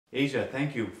Asia,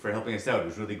 thank you for helping us out. It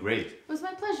was really great. It was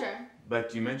my pleasure.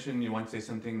 But you mentioned you want to say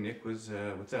something. Nick was,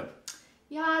 what's up?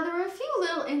 Yeah, there were a few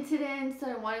little incidents that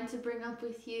I wanted to bring up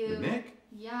with you. With Nick?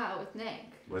 Yeah, with Nick.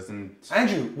 Wasn't...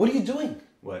 Andrew, what are you doing?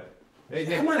 What? Hey,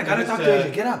 Nick, Come on, I gotta give talk us, to Asia.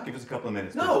 Get up. Give us a couple of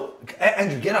minutes. No,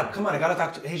 Andrew, get up. Come on, I gotta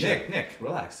talk to Asia. Nick,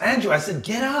 relax. Andrew, I said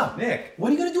get up. Nick. What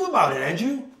are you gonna do about it,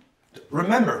 Andrew?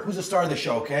 Remember, who's the star of the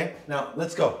show, okay? Now,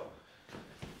 let's go.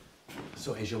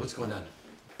 So, Asia, what's going on?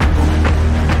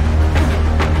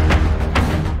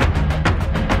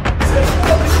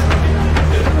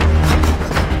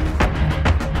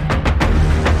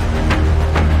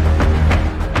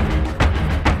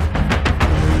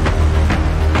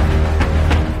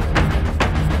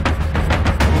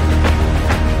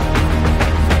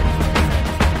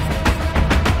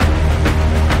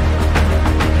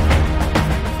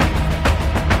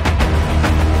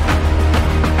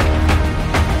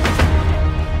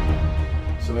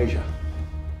 So, Asia,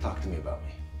 talk to me about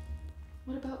me.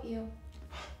 What about you?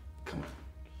 Come on.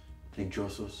 Nick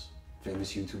Drosos,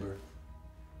 famous YouTuber.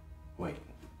 Wait.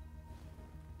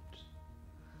 Just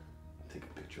take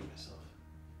a picture of myself.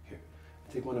 Here,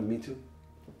 take one of me too.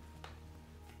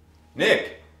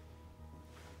 Nick!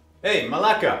 Hey,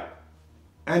 Malaka!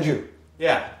 Andrew.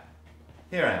 Yeah,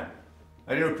 here I am.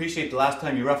 I didn't appreciate the last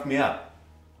time you roughed me up.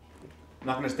 I'm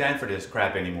not gonna stand for this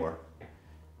crap anymore.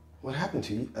 What happened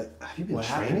to you? Have you been What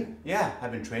training? happened? Yeah,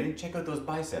 I've been training. Check out those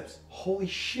biceps. Holy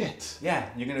shit. Yeah,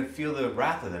 you're gonna feel the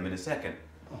wrath of them in a second.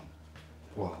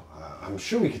 Well, I'm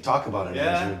sure we could talk about it,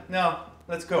 Yeah? Andrew. No,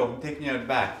 let's go. I'm taking you out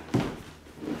back.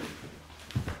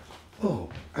 Oh,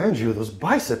 Andrew, those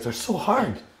biceps are so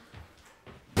hard.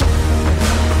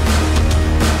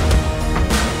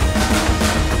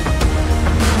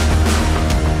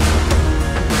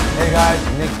 Hey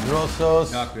guys, Nick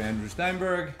Drosos, Dr. Andrew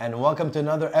Steinberg. and welcome to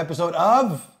another episode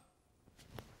of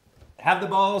Have the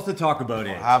balls to talk about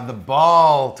it. Have the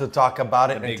Ball to talk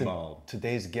about it. The big And ball.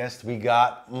 Today's guest, we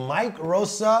got Mike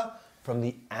Rosa from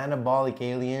the Anabolic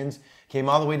Aliens. Came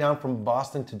all the way down from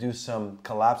Boston to do some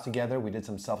collabs together. We did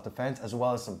some self-defense as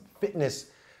well as some fitness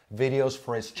videos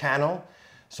for his channel.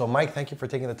 So Mike, thank you for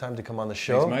taking the time to come on the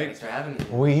show. Thanks, Mike. Thanks for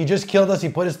having me. He just killed us. He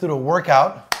put us through the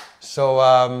workout.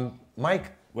 So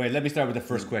Mike, Wait, let me start with the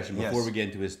first question before Yes. we get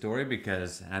into his story,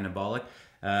 because anabolic.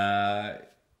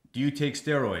 Do you take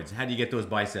steroids? How do you get those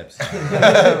biceps?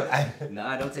 No,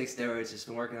 I don't take steroids. Just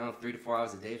been working out 3 to 4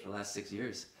 hours a day for the last 6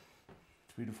 years.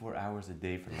 3 to 4 hours a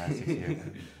day for the last 6 years.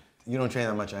 you don't train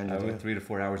that much, Andrew, do you? 3 to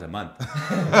 4 hours a month.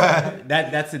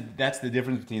 That's the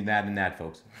difference between that and that,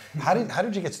 folks. How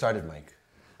did you get started, Mike?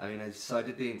 I mean, I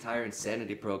did the entire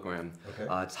Insanity program. Okay.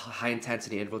 It's high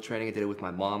intensity interval training. I did it with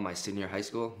my mom, my senior high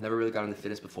school. Never really got into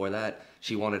fitness before that.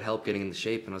 She wanted help getting into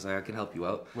shape, and I was like, I can help you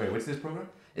out. Wait, what's this program?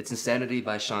 It's Insanity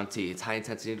by Shanti. It's high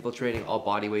intensity interval training, all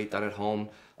body weight, done at home,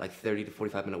 like 30 to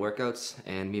 45 minute workouts.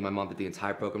 And me and my mom did the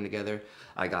entire program together.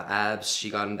 I got abs, she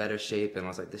got in better shape, and I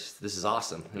was like, this is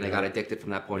awesome. And I got addicted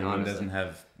from that point Your on. mom It's doesn't like-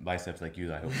 have biceps like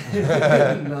you, I hope.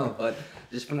 No, but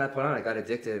just from that point on, I got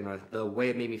addicted, and the way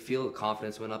it made me feel, the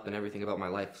confidence went up, and everything about my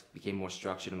life became more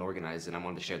structured and organized, and I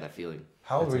wanted to share that feeling.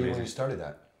 How old That's were you when amazing. you started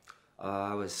that?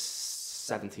 I was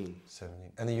 17.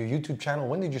 17. And then your YouTube channel,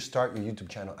 when did you start your YouTube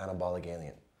channel, Anabolic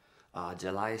Alien?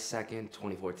 July 2nd,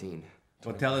 2014.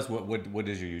 Well, tell us what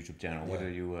is your YouTube channel? What Yeah. are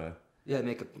you? Yeah,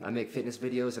 I make fitness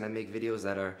videos, and I make videos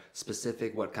that are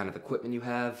specific, what kind of equipment you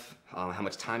have, how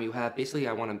much time you have. Basically,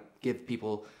 I want to give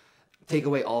people, take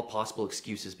away all possible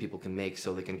excuses people can make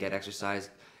so they can get exercise,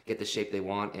 get the shape they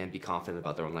want, and be confident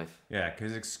about their own life. Yeah,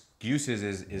 because excuses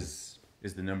is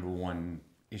the number one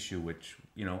issue. Which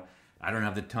I don't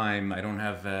have the time. I don't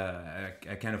have.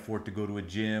 I can't afford to go to a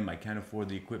gym. I can't afford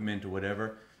the equipment or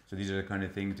whatever. So these are the kind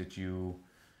of things that you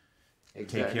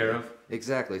take care of.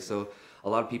 Exactly. So a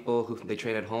lot of people who they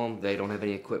train at home, they don't have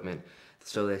any equipment.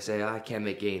 So they say, I can't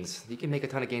make gains. You can make a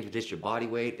ton of gains with just your body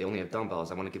weight. They only have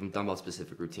dumbbells. I want to give them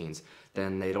dumbbell-specific routines.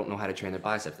 Then they don't know how to train their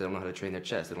biceps. They don't know how to train their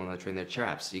chest. They don't know how to train their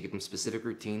traps. So you give them specific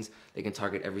routines. They can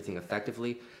target everything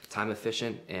effectively, time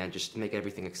efficient, and just make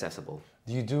everything accessible.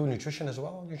 Do you do nutrition as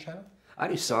well on your channel? I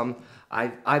do some.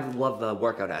 I love the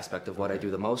workout aspect of what I do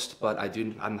the most, but I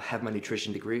have my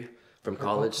nutrition degree from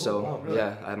college. cool. So Wow, really?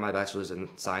 yeah, I have my bachelor's in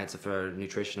science for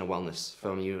nutrition and wellness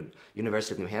from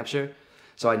University of New Hampshire.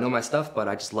 So I know my stuff, but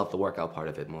I just love the workout part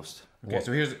of it most. Okay,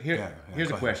 so here's go a ahead.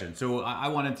 question. So I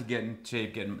wanted to get in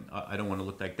shape. I don't want to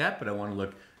look like that, but I want to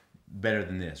look better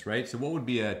than this, right? So what would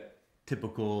be a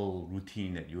typical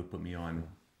routine that you would put me on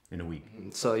in a week?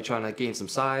 So you're trying to gain some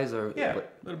size or Yeah,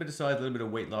 what? a little bit of size, a little bit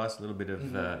of weight loss, a little bit of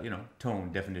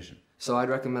tone definition. So I'd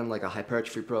recommend like a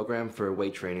hypertrophy program for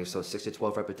weight training. So 6 to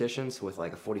 12 repetitions with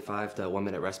like a 45 to 1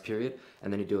 minute rest period.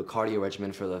 And then you do a cardio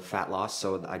regimen for the fat loss.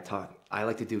 So I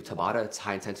like to do Tabata. It's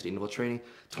high intensity interval training.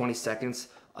 20 seconds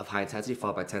of high intensity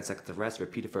followed by 10 seconds of rest.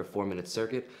 Repeat it for a 4-minute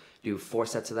circuit. Do 4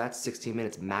 sets of that, 16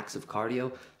 minutes max of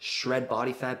cardio. Shred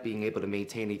body fat, being able to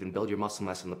maintain, even build your muscle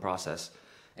mass in the process.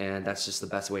 And that's just the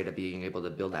best way to being able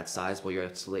to build that size while you're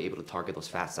actually able to target those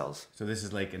fat cells. So this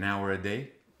is like an hour a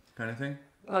day kind of thing?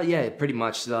 Yeah, pretty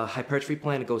much. The hypertrophy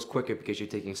plan, it goes quicker because you're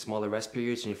taking smaller rest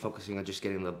periods and you're focusing on just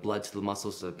getting the blood to the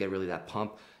muscles to get really that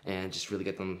pump and just really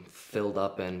get them filled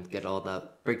up and get all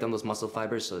that, break down those muscle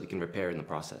fibers so they can repair in the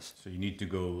process. So you need to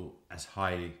go as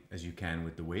high as you can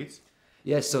with the weights?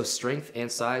 Yeah, so strength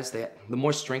and size, the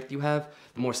more strength you have,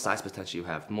 the more size potential you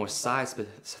have. The more size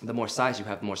you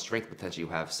have, the more strength potential you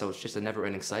have. So it's just a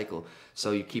never-ending cycle.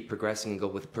 So you keep progressing and go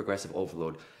with progressive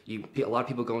overload. A lot of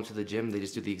people go into the gym, they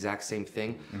just do the exact same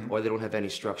thing, or they don't have any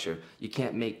structure. You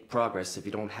can't make progress if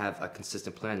you don't have a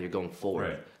consistent plan you're going forward.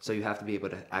 Right. So you have to be able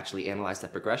to actually analyze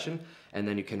that progression, and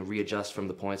then you can readjust from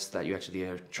the points that you actually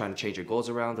are trying to change your goals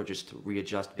around, or just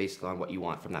readjust based on what you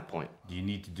want from that point. Do you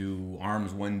need to do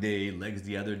arms one day, legs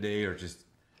the other day, or just...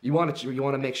 You want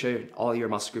to make sure all your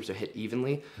muscle groups are hit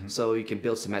evenly, so you can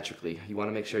build symmetrically. You want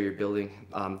to make sure you're building,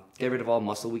 get rid of all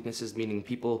muscle weaknesses, meaning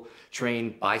people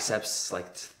train biceps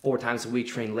like 4 times a week,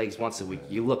 train legs once a week.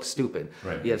 You look stupid.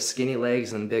 Right. You have skinny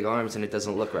legs and big arms and it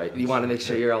doesn't look right. You want to make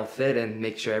sure you're all fit and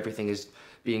make sure everything is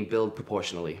being built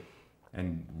proportionally.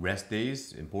 And rest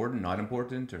days, important, not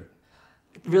important, or...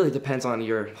 It really depends on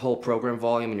your whole program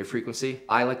volume and your frequency.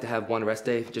 I like to have 1 rest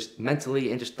day just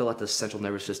mentally and just to let the central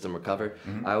nervous system recover.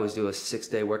 I always do a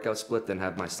 6-day workout split, then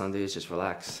have my Sundays just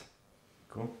relax.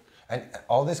 Cool. And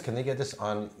all this, can they get this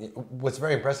on? What's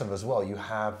very impressive as well, you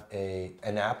have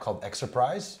an app called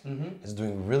Exerprise. It's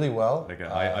doing really well. Like an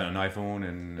iPhone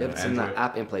and It's in Android? the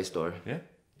app and Play Store. Yeah?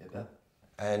 Yeah.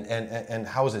 And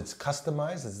how is it? It's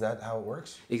customized? Is that how it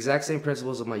works? Exact same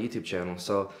principles of my YouTube channel.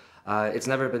 So it's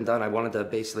never been done. I wanted to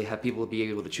basically have people be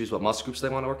able to choose what muscle groups they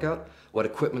want to work out, what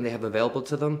equipment they have available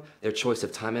to them, their choice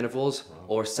of time intervals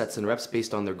or sets and reps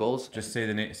based on their goals. Just say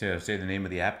the name. Say the name of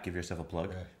the app. Give yourself a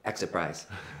plug. Exerprise.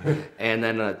 And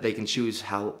then they can choose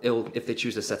if they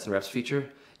choose the sets and reps feature,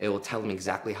 it will tell them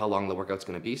exactly how long the workout's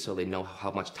going to be, so they know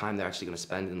how much time they're actually going to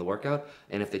spend in the workout.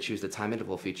 And if they choose the time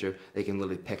interval feature, they can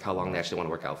literally pick how long they actually want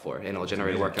to work out for, and it'll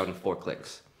generate a workout in 4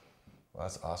 clicks. Well,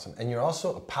 that's awesome. And you're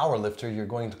also a power lifter. You're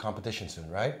going to competition soon,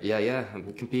 right? Yeah.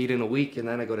 I'm competing in a week, and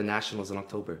then I go to nationals in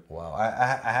October. Wow.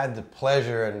 I had the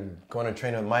pleasure and going to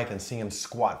train with Mike and seeing him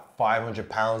squat 500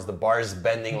 pounds, the bars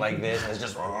bending like this. And it's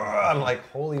just, I'm like,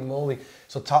 holy moly.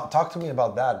 So talk to me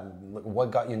about that.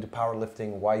 What got you into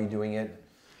powerlifting? Why are you doing it?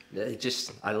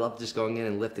 I love just going in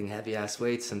and lifting heavy ass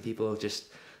weights and people just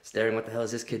staring, what the hell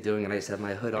is this kid doing? And I just have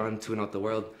my hood on, tune out the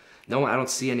world. No, I don't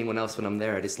see anyone else when I'm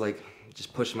there. I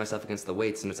just pushing myself against the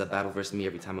weights, and it's a battle versus me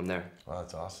every time I'm there. Wow,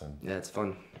 that's awesome. Yeah, it's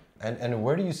fun. And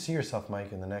where do you see yourself,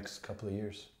 Mike, in the next couple of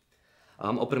years?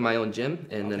 I'm opening my own gym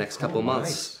in the next couple of months.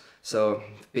 Nice. So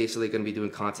basically going to be doing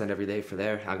content every day for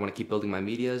there. I want to keep building my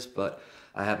medias, but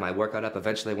I have my workout app.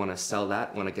 Eventually I want to sell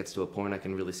that when it gets to a point I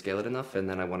can really scale it enough. And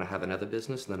then I want to have another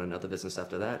business, and then another business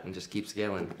after that, and just keep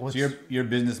scaling. So your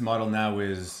business model now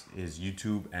is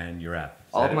YouTube and your app.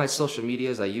 All of my social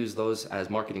medias, I use those as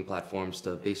marketing platforms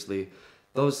to basically,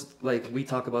 those, like we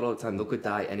talk about all the time, they could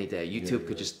die any day. YouTube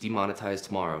could just demonetize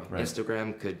tomorrow. Right.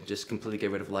 Instagram could just completely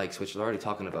get rid of likes, which we're already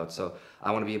talking about. So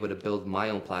I want to be able to build my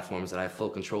own platforms that I have full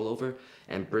control over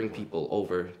and bring people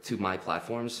over to my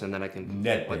platforms, and then I can...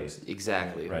 Net-based.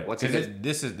 Exactly. Right. Once Because again,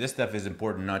 this stuff is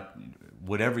important. Not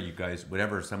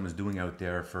whatever someone's doing out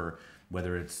there, for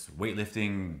whether it's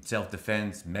weightlifting,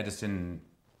 self-defense, medicine,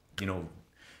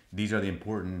 these are the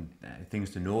important things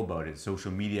to know about it. Social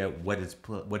media, what its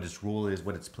role is,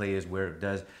 what its play is, where it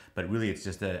does. But really, it's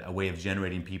just a way of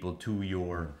generating people to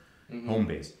your home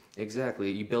base. Exactly.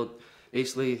 You build...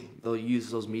 Basically, they'll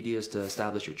use those medias to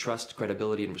establish your trust,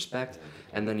 credibility, and respect,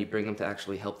 and then you bring them to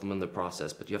actually help them in the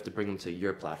process. But you have to bring them to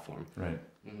your platform. Right.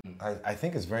 I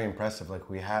think it's very impressive. Like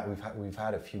we've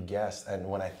had a few guests, and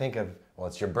when I think of, well,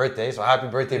 it's your birthday, so happy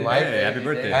birthday, Mike! Hey, happy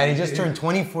birthday! And he just turned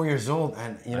 24 years old,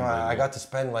 and I got to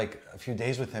spend like a few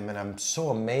days with him, and I'm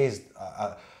so amazed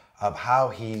of how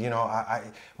he,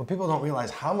 what people don't realize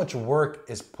how much work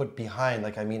is put behind.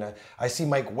 Like, I see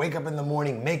Mike wake up in the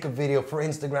morning, make a video for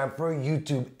Instagram, for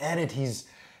YouTube, edit.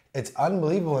 It's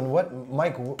unbelievable. And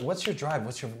Mike, what's your drive?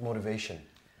 What's your motivation?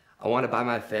 I want to buy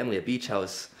my family a beach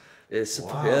house. They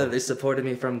supported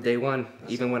me from day one.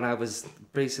 Even when I was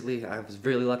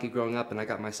really lucky growing up, and I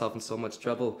got myself in so much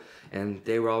trouble, and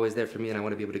they were always there for me, and I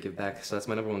want to be able to give back. So that's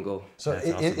my number one goal. So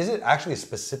is it actually a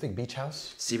specific beach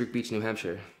house? Seabrook Beach, New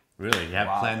Hampshire. Really? You have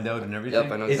it planned out and everything?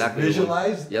 Yep, I know It's exactly.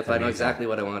 visualized? Yep, I know exactly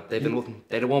what I want. They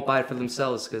won't buy it for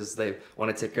themselves because they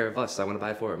want to take care of us. I want to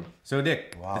buy it for them. So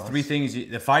Dick, Wow,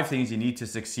 the 5 things you need to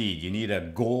succeed. You need a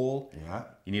goal. Yeah.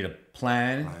 You need a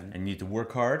plan, and you need to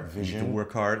work hard. You need Vision. to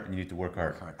work hard, and you need to work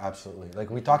hard. Absolutely. Like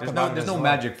we talked There's about. no, there's as no well.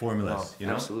 magic formulas, you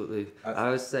know. Absolutely. I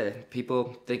always say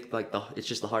people think like it's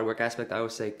just the hard work aspect. I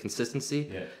always say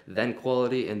consistency, Yeah. then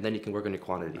quality, and then you can work on your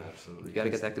quantity. Absolutely. You got to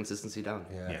get that consistency down.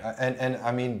 Yeah. Yeah. And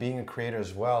I mean, being a creator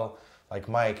as well, like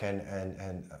Mike,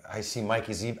 and I see Mike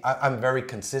is, I'm very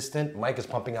consistent. Mike is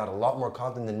pumping out a lot more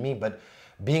content than me, but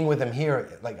being with him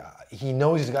here, like he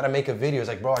knows he's got to make a video. He's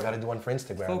like, bro, I got to do one for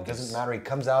Instagram. Focus. It doesn't matter. He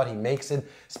comes out, he makes it,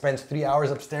 spends 3 hours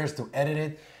upstairs to edit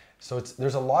it. So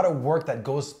there's a lot of work that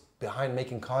goes behind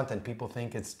making content. People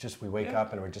think it's just we wake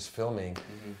up and we're just filming,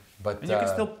 but And you can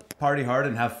still party hard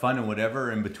and have fun and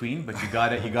whatever in between, but you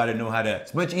gotta know how to.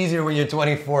 it's much easier when you're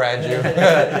 24, Andrew.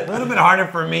 A little bit harder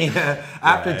for me.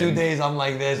 After 2 and- days, I'm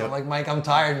like this. I'm like, Mike, I'm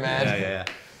tired, man. Yeah.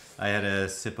 I had a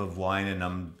sip of wine and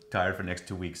I'm tired for the next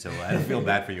 2 weeks, so I don't feel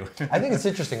bad for you. I think it's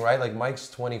interesting, right? Like Mike's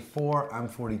 24, I'm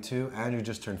 42, Andrew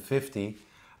just turned 50.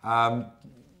 How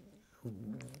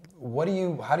do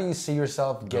you see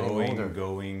yourself getting older?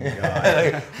 Going.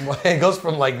 It goes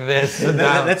from like this to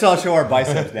down. Let's all show our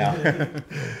biceps now.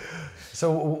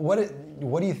 So what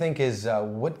do you think is,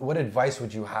 what advice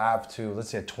would you have to, let's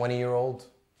say, a 20-year-old,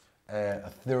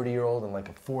 a 30-year-old, and like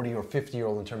a 40 or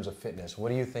 50-year-old in terms of fitness? What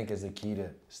do you think is the key to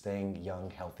staying young,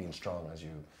 healthy, and strong as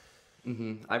you...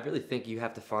 I really think you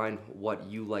have to find what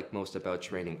you like most about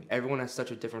training. Everyone has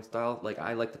such a different style. Like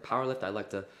I like to powerlift. I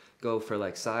like to go for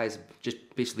like size, just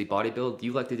basically bodybuild.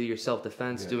 You like to do your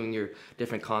self-defense, doing your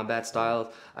different combat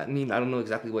styles. I mean, I don't know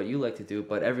exactly what you like to do,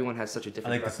 but everyone has such a I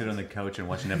different like to sit on the couch and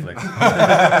watch Netflix.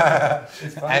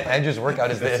 Andrew's workout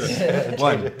is this.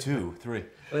 1, 2, 3.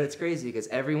 But it's crazy because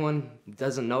everyone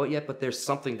doesn't know it yet, but there's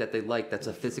something that they like that's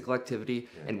a physical activity,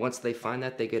 and once they find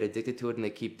that, they get addicted to it and they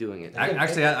keep doing it.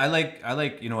 Actually, I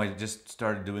like, you know, I just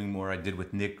started doing more. I did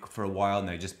with Nick for a while, and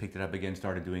I just picked it up again,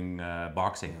 started doing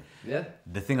boxing. Yeah.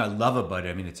 The thing I love about it,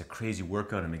 I mean, it's a crazy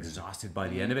workout. I'm exhausted by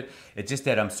the end of it. It's just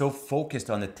that I'm so focused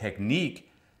on the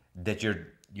technique that you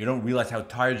don't realize how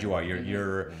tired you are.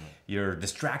 You're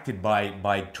distracted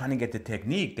by trying to get the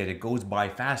technique that it goes by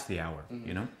fast the hour,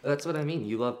 you know? That's what I mean.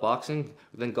 You love boxing,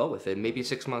 then go with it. Maybe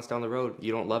 6 months down the road,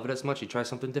 you don't love it as much, you try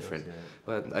something different.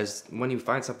 But when you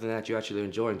find something that you actually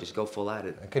enjoy, and just go full at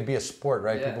it. It could be a sport,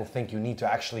 right? Yeah. People think you need to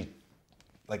actually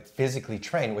like physically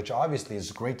train, which obviously is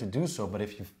great to do so, but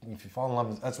if you fall in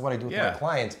love, that's what I do with my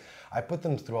clients. I put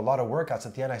them through a lot of workouts.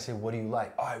 At the end, I say, what do you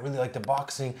like? Oh, I really like the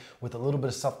boxing with a little bit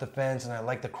of self-defense, and I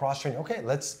like the cross training. Okay,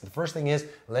 the first thing is,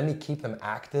 let me keep them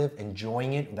active,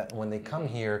 enjoying it, that when they come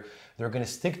here, they're gonna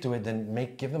stick to it, then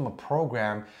give them a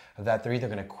program that they're either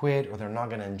gonna quit, or they're not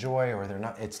gonna enjoy, or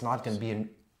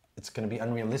it's gonna be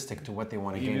unrealistic to what they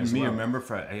want to gain Even as me, well. remember,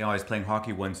 I was playing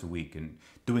hockey once a week, and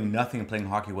doing nothing and playing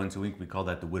hockey once a week, we call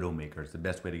that the widowmaker. It's the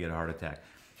best way to get a heart attack.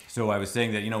 So I was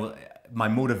saying that, you know, my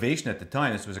motivation at the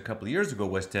time, this was a couple of years ago,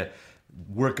 was to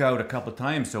work out a couple of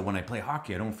times, so when I play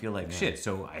hockey, I don't feel like shit.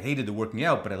 So I hated the working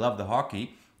out, but I loved the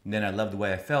hockey, and then I loved the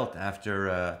way I felt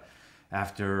after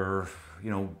you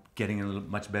know, getting in a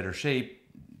much better shape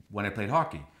when I played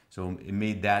hockey. So it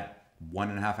made that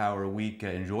 1.5 hour a week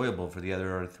enjoyable for the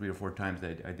other 3 or 4 times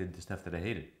that I did the stuff that I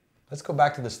hated. Let's go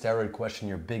back to the steroid question.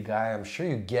 You're a big guy. I'm sure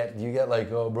you get like,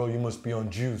 oh, bro, you must be on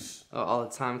juice. Oh, all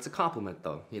the time. It's a compliment,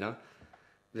 though, you know?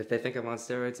 If they think I'm on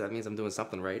steroids, that means I'm doing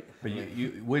something right. But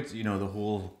you know, the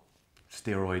whole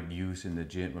steroid use in the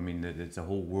gym, I mean, it's a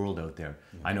whole world out there.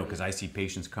 I know because I see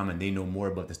patients come and they know more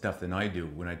about the stuff than I do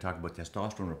when I talk about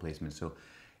testosterone replacement. So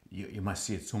you must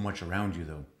see it so much around you,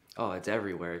 though. Oh, it's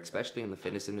everywhere, especially in the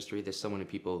fitness industry. There's so many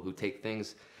people who take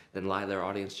things, then lie to their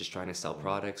audience just trying to sell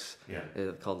products. Yeah. They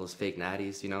call those fake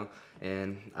natties, you know?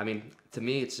 And I mean, to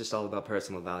me, it's just all about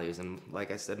personal values. And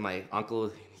like I said, my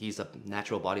uncle, he's a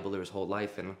natural bodybuilder his whole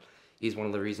life. And he's one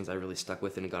of the reasons I really stuck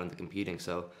with it and got into competing.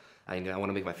 So I want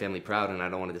to make my family proud, and I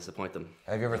don't want to disappoint them.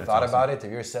 Have you ever thought about it?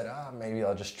 Have you ever said, maybe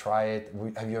I'll just try it?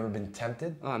 Have you ever been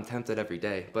tempted? Oh, I'm tempted every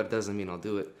day, but it doesn't mean I'll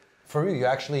do it. For you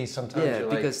actually sometimes Yeah, you're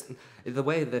like... because the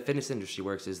way the fitness industry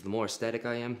works is the more aesthetic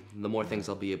I am, the more things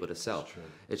I'll be able to sell.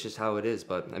 It's just how it is.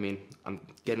 But I mean, I'm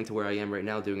getting to where I am right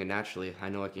now, doing it naturally. I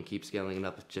know I can keep scaling it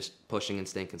up, just pushing and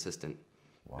staying consistent.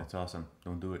 That's awesome.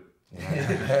 Don't do it.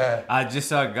 I just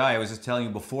saw a guy, I was just telling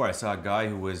you before, I saw a guy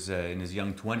who was in his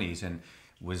young 20s, and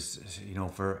was,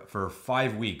 for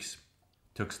 5 weeks,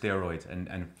 took steroids,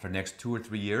 and for the next 2 or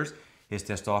 3 years, his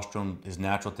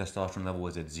natural testosterone level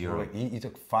was at zero. He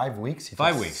took 5 weeks. He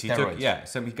 5 took weeks.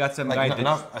 Steroids. He got some Like guy.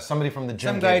 not somebody from the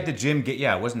gym. Some guy at the gym.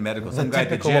 It wasn't medical. The Some guy at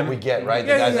the typical gym. what we get, right?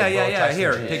 The Yeah, guys that yeah, go yeah. test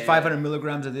Here, the take G. 500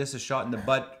 milligrams of this, a shot in the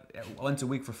butt, once a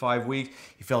week for 5 weeks.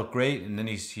 He felt great, and then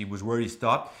he was worried. He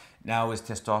stopped. Now his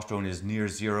testosterone is near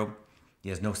zero. He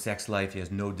has no sex life. He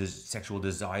has no sexual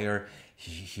desire.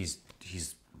 He's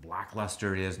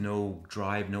lackluster. He has no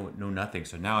drive, no nothing.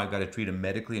 So now I've got to treat him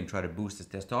medically and try to boost his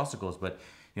testicles. But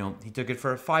he took it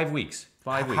for 5 weeks.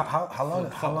 5 weeks. How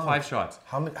long? 5 shots.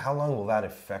 How long will that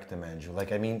affect him, Andrew?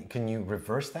 Like, I mean, can you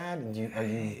reverse that?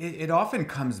 It often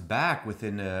comes back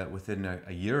within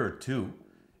a year or two,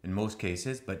 in most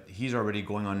cases. But he's already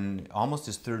going on almost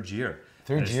his third year.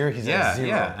 Third year, he's at zero.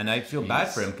 Yeah, and I feel bad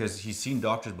for him because he's seen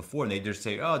doctors before, and they just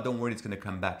say, "Oh, don't worry, it's going to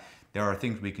come back." There are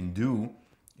things we can do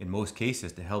in most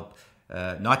cases to help.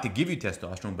 Not to give you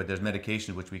testosterone, but there's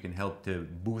medications which we can help to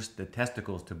boost the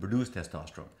testicles to produce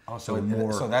testosterone. Oh,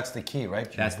 so that's the key,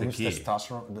 right? That's the key.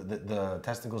 Testosterone, the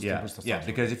testicles to boost testosterone. Yeah,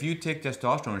 because if you take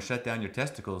testosterone and shut down your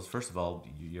testicles, first of all,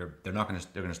 they're going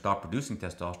to stop producing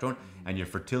testosterone, and your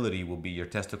fertility will be, your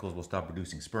testicles will stop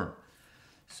producing sperm.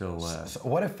 So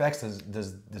what effects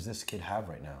does this kid have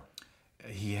right now?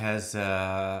 He has,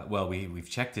 we've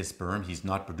checked his sperm. He's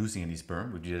not producing any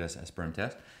sperm. We did a sperm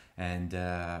test. And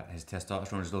his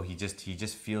testosterone is low. He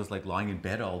just feels like lying in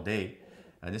bed all day.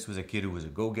 This was a kid who was a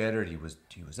go-getter. He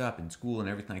was up in school and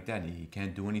everything like that. And he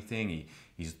can't do anything.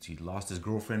 He lost his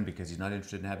girlfriend because he's not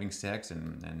interested in having sex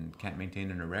and can't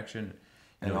maintain an erection.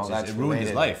 And all that's it ruined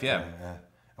his life. Yeah.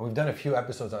 And we've done a few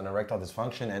episodes on erectile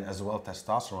dysfunction and as well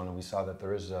testosterone, and we saw that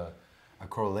there is a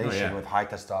correlation with high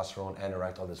testosterone and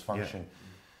erectile dysfunction.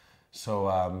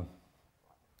 Yeah.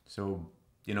 So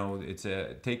it's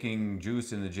taking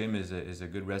juice in the gym is a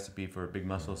good recipe for big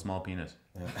muscle, small penis.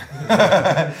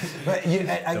 Yeah. But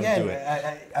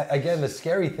again, the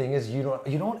scary thing is you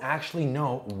don't actually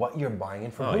know what you're buying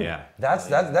in for who. Yeah.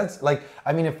 That's like,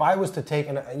 I mean, if I was to take,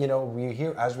 and we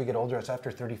hear as we get older, it's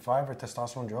after 35 our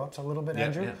testosterone drops a little bit,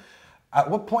 Andrew. Yeah. At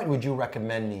what point would you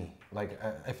recommend me? Like,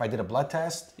 if I did a blood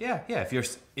test? Yeah.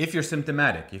 If you're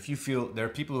symptomatic, if you feel, there are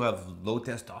people who have low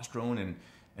testosterone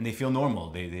and they feel normal.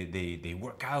 They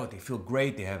work out. They feel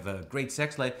great. They have a great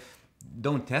sex life.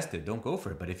 Don't test it. Don't go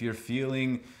for it. But if you're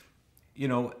feeling,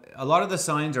 a lot of the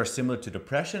signs are similar to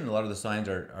depression. A lot of the signs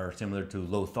are similar to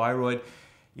low thyroid.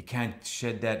 You can't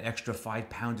shed that extra 5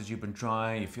 pounds that you've been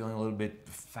trying. You're feeling a little bit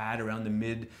fat around the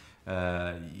mid.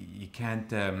 You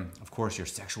can't, of course, your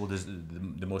sexual,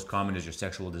 the most common is your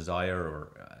sexual desire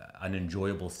or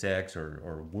unenjoyable sex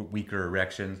or weaker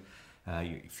erections.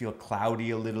 You feel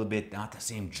cloudy a little bit, not the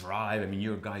same drive. I mean,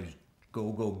 you're a guy who's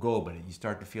go, but you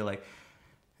start to feel like,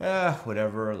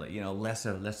 whatever, less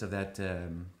of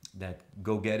that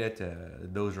go get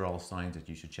it. Those are all signs that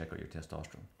you should check out your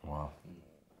testosterone. Wow.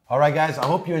 All right, guys, I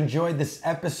hope you enjoyed this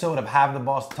episode of Have the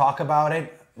Balls Talk About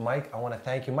It. Mike, I want to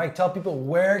thank you. Mike, tell people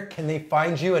where can they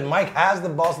find you? And Mike has the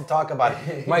balls to talk about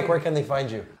it. Mike, where can they find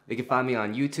you? You can find me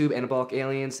on YouTube, Anabolic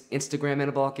Aliens, Instagram,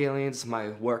 Anabolic Aliens. My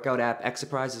workout app,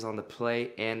 Exercise, is on the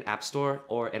Play and App Store,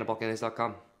 or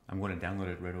anabolicaliens.com. I'm going to download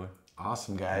it right away.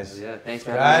 Awesome, guys. Yeah, thanks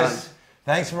for having me on.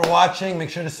 Thanks for watching. Make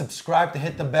sure to subscribe, to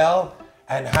hit the bell,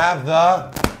 and have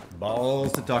the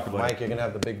balls to talk about. Mike, you're going to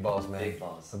have the big balls, man. Big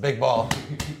balls. The big ball.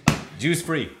 Juice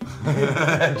free.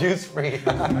 Juice free.